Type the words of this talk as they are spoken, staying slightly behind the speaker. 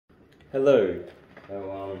Hello.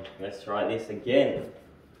 So let's try this again.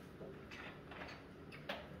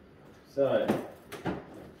 So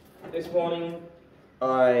this morning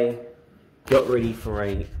I got ready for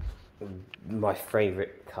my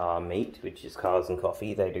favourite car meet, which is Cars and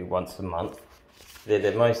Coffee. They do once a month. They're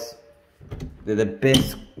the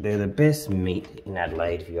best meet in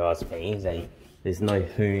Adelaide, if you ask me. There's no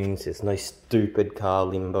hoons, there's no stupid car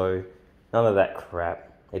limbo, none of that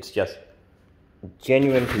crap. It's just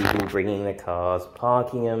genuine people bringing their cars,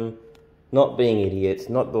 parking them, not being idiots,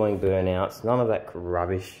 not doing burnouts, none of that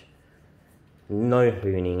rubbish. No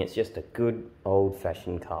hooning, it's just a good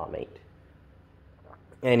old-fashioned car meet.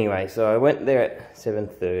 Anyway, so I went there at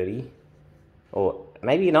 7:30, or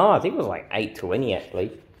maybe no, I think it was like 8:20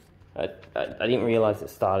 actually. I didn't realise it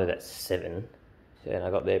started at 7, and I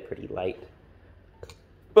got there pretty late.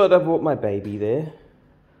 But I brought my baby there.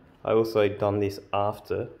 I also done this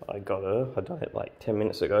after I got her. I done it like 10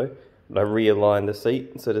 minutes ago. But I realigned the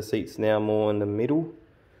seat, so the seat's now more in the middle.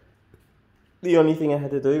 The only thing I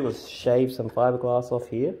had to do was shave some fiberglass off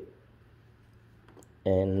here.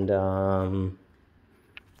 And I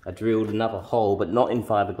drilled another hole, but not in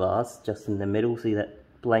fiberglass, just in the middle. See that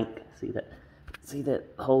blank, see that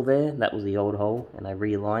hole there? That was the old hole, and I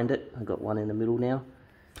realigned it. I got one in the middle now.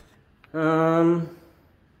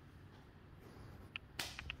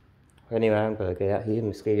 Anyway, I'm gonna get out here.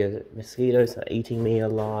 Mosquitoes are eating me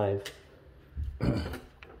alive.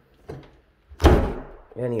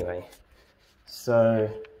 Anyway, so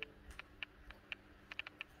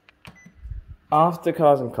after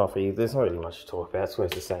Cars and Coffee, there's not really much to talk about. It's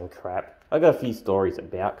always the same crap. I got a few stories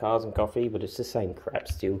about Cars and Coffee, but it's the same crap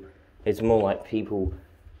still. It's more like people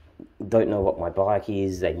don't know what my bike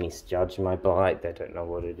is. They misjudge my bike. They don't know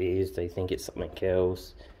what it is. They think it's something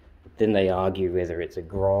else. Then they argue whether it's a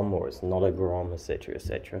Grom or it's not a Grom, etc,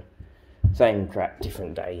 etc. Same crap,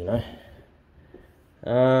 different day, you know.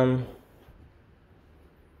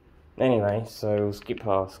 Anyway, so we'll skip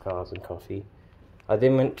past Cars and Coffee. I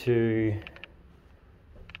then went to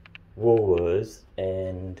Woolworths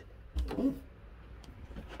and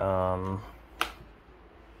I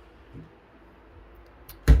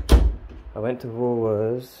went to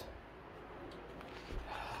Woolworths.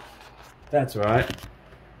 That's right.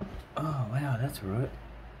 Oh wow, that's right.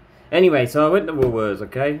 Anyway, so I went to Woolworths,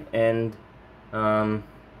 okay, and I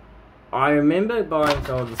remember buying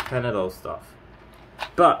some of this Panadol stuff,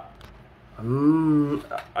 but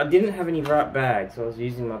I didn't have any right bags, so I was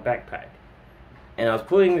using my backpack, and I was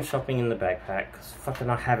putting the shopping in the backpack because fucking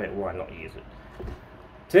I have it. Why not use it?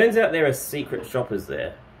 Turns out there are secret shoppers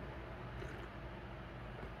there,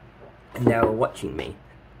 and they were watching me.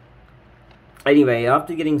 Anyway,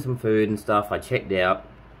 after getting some food and stuff, I checked out.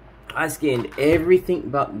 I scanned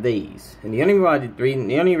everything but these, and the only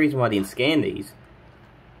reason why I didn't scan these,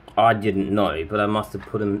 I didn't know, but I must have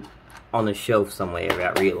put them on a shelf somewhere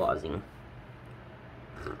without realising.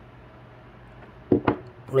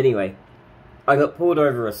 Anyway, I got pulled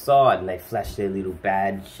over aside, and they flashed their little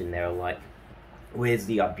badge, and they were like, "Where's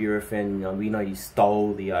the ibuprofen? You know, we know you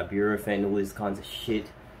stole the ibuprofen," all this kinds of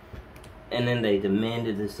shit. And then they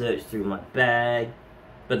demanded to search through my bag.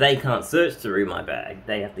 But they can't search through my bag.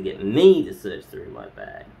 They have to get me to search through my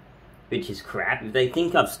bag. Which is crap. If they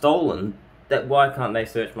think I've stolen, why can't they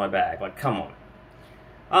search my bag? Like, come on.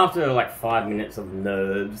 After like 5 minutes of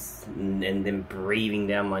nerves and them breathing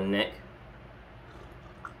down my neck,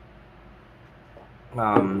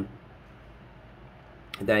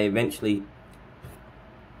 they eventually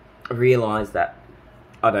realised that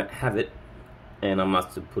I don't have it, and I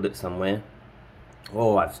must have put it somewhere,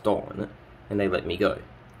 or I've stolen it, and they let me go.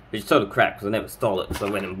 Which is total crap, because I never stole it, so I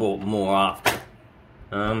went and bought more after.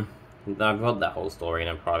 I've got that whole story in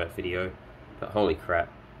a private video, but holy crap.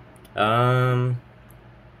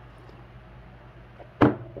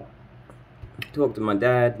 Talked to my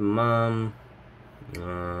dad, mum,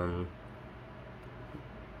 I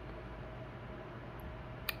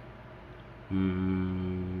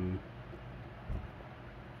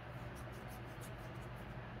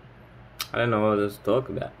don't know what else to talk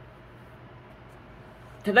about.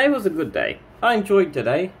 Today was a good day. I enjoyed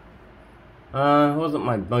today. It wasn't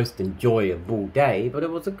my most enjoyable day, but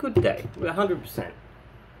it was a good day. 100%.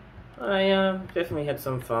 I definitely had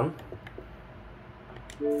some fun.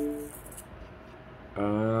 I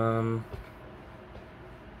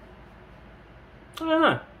don't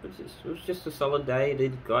know. It was just a solid day. I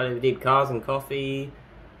did Cars and Coffee.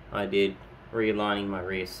 I did realigning my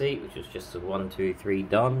rear seat, which was just a 1, 2, 3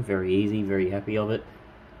 done. Very easy. Very happy of it.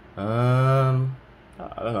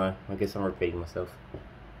 I don't know. I guess I'm repeating myself.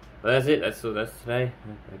 But that's it. That's today,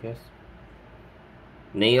 I guess.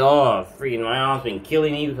 Oh, freaking my arm's been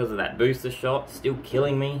killing me because of that booster shot. Still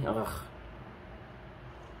killing me. Ugh.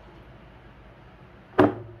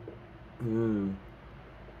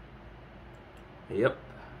 Yep.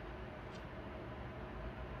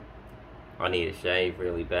 I need a shave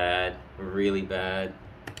really bad. Really bad.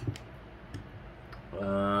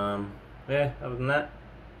 Yeah, other than that,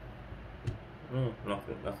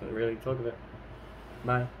 nothing really to talk about.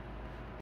 Bye.